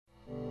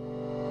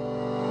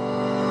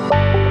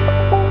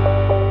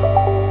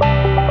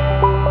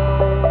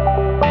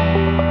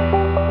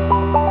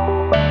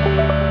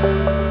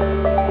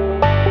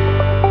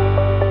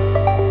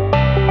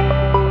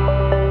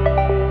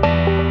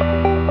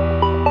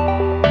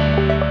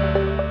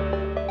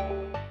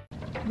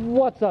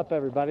What's up,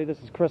 everybody? This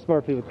is Chris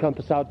Murphy with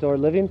Compass Outdoor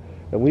Living,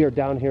 and we are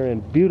down here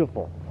in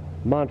beautiful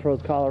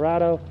Montrose,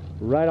 Colorado,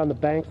 right on the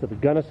banks of the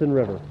Gunnison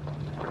River.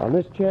 On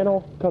this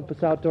channel,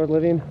 Compass Outdoor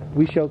Living,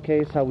 we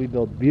showcase how we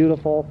build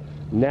beautiful,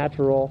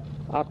 natural,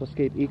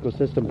 aquascape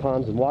ecosystem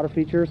ponds and water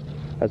features,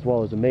 as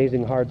well as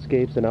amazing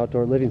hardscapes and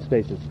outdoor living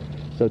spaces.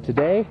 So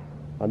today,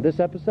 on this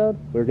episode,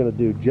 we're going to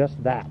do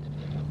just that.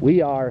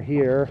 We are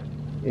here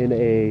in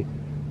a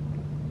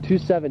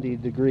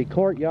 270-degree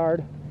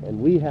courtyard, and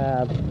we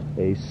have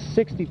a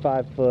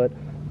 65-foot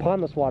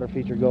pondless water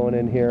feature going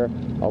in here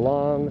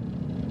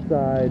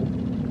alongside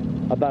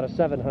about a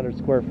 700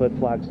 square foot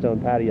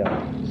Flagstone patio.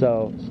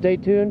 So stay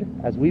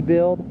tuned as we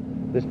build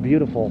this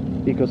beautiful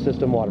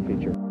ecosystem water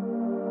feature.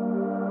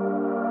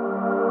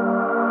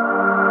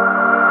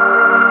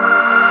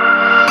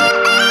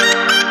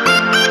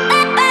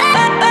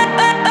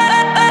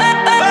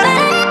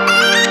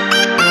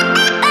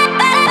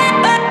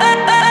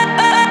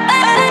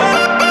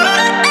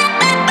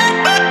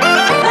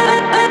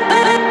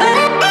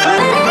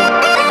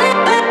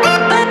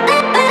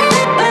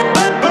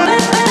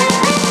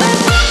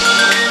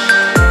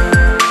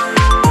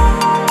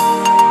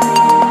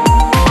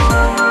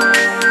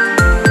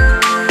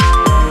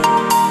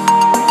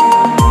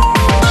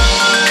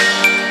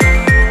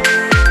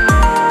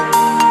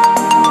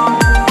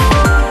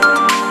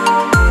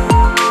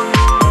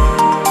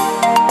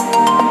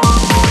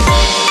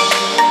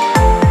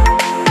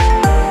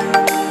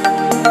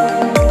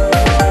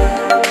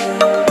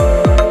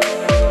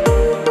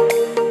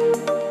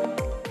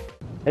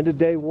 Into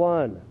day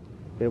one,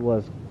 it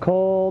was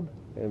cold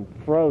and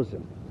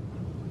frozen.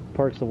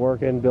 Perks of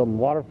working, building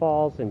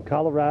waterfalls in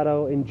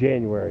Colorado in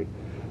January.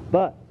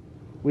 But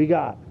we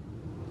got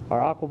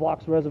our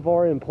Aquablocks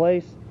reservoir in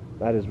place.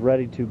 That is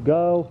ready to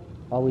go.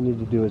 All we need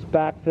to do is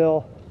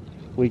backfill.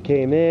 We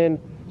came in,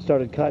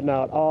 started cutting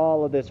out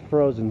all of this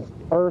frozen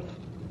earth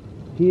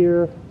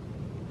here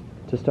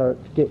to start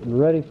getting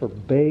ready for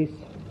base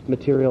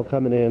material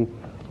coming in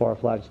for our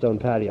Flagstone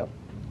patio.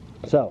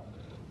 So,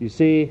 you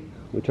see,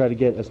 we try to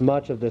get as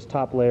much of this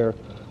top layer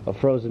of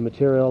frozen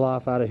material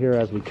off out of here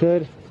as we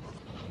could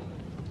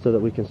so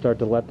that we can start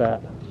to let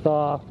that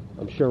thaw.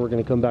 I'm sure we're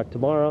going to come back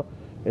tomorrow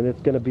and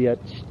it's going to be a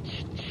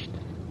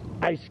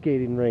ice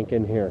skating rink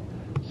in here.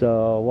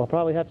 So we'll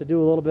probably have to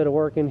do a little bit of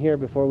work in here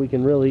before we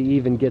can really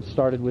even get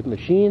started with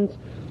machines.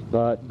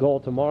 But goal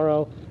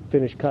tomorrow,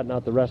 finish cutting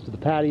out the rest of the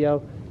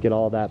patio, get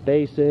all that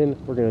base in.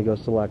 We're going to go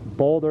select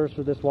boulders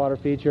for this water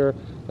feature,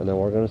 and then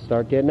we're going to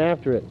start getting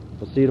after it.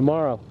 We'll see you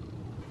tomorrow.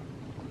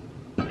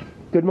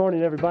 Good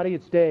morning, everybody.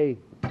 It's day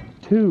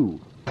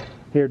 2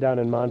 here down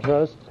in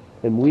Montrose,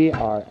 and we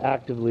are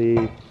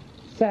actively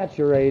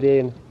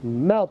saturating,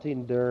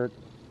 melting dirt,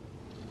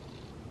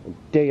 and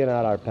digging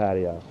out our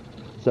patio.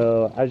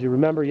 So, as you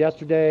remember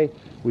yesterday,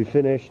 we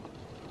finished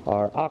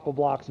our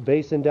Aquablocks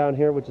basin down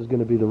here, which is going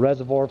to be the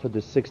reservoir for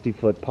this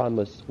 60-foot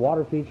pondless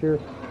water feature.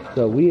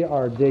 So we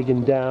are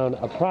digging down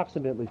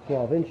approximately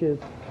 12 inches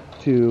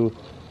to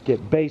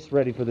get base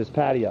ready for this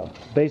patio.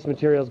 Base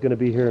material is going to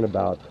be here in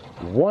about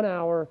 1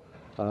 hour.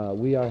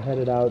 We are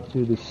headed out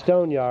to the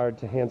stone yard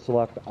to hand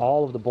select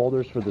all of the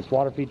boulders for this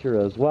water feature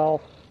as well,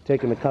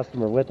 taking the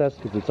customer with us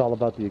because it's all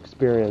about the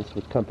experience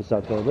with Compass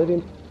Outdoor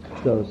Living.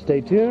 So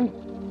stay tuned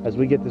as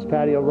we get this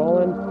patio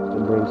rolling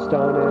and bring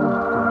stone in to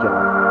the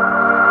job.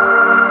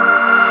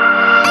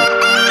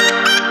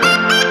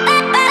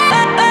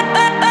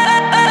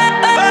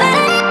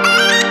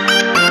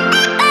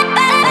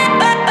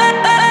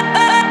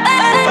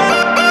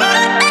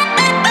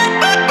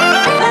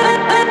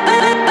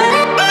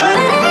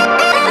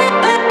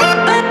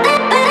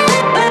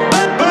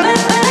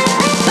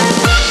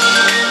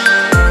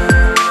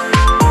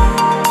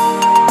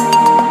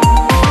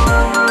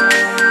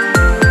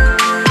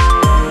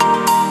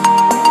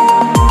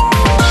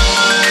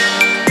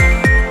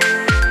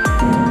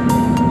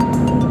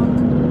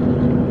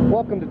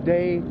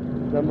 Day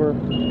number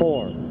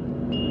 4.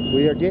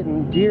 We are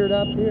getting geared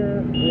up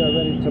here. We are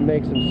ready to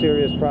make some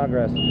serious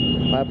progress.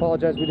 I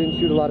apologize we didn't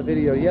shoot a lot of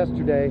video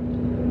yesterday.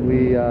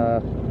 We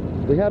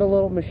had a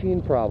little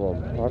machine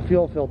problem. Our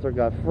fuel filter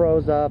got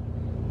froze up,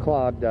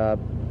 clogged up.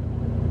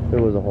 It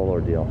was a whole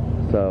ordeal.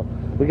 So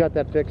we got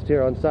that fixed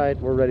here on site.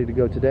 We're ready to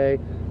go today.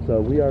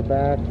 So we are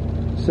back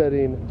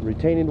setting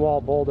retaining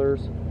wall boulders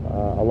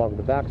along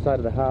the back side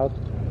of the house,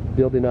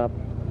 building up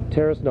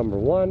terrace number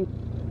 1.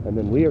 And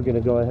then we are going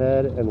to go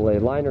ahead and lay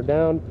liner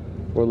down.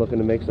 We're looking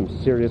to make some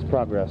serious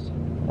progress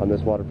on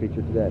this water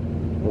feature today.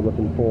 We're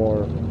looking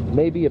for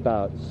maybe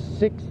about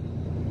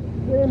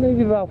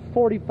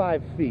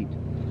 45 feet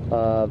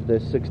of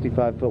this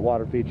 65-foot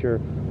water feature.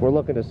 We're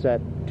looking to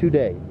set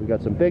today. We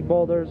got some big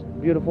boulders,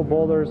 beautiful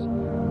boulders.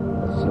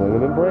 Let's swing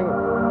them and bring them.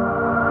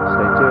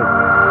 Stay tuned.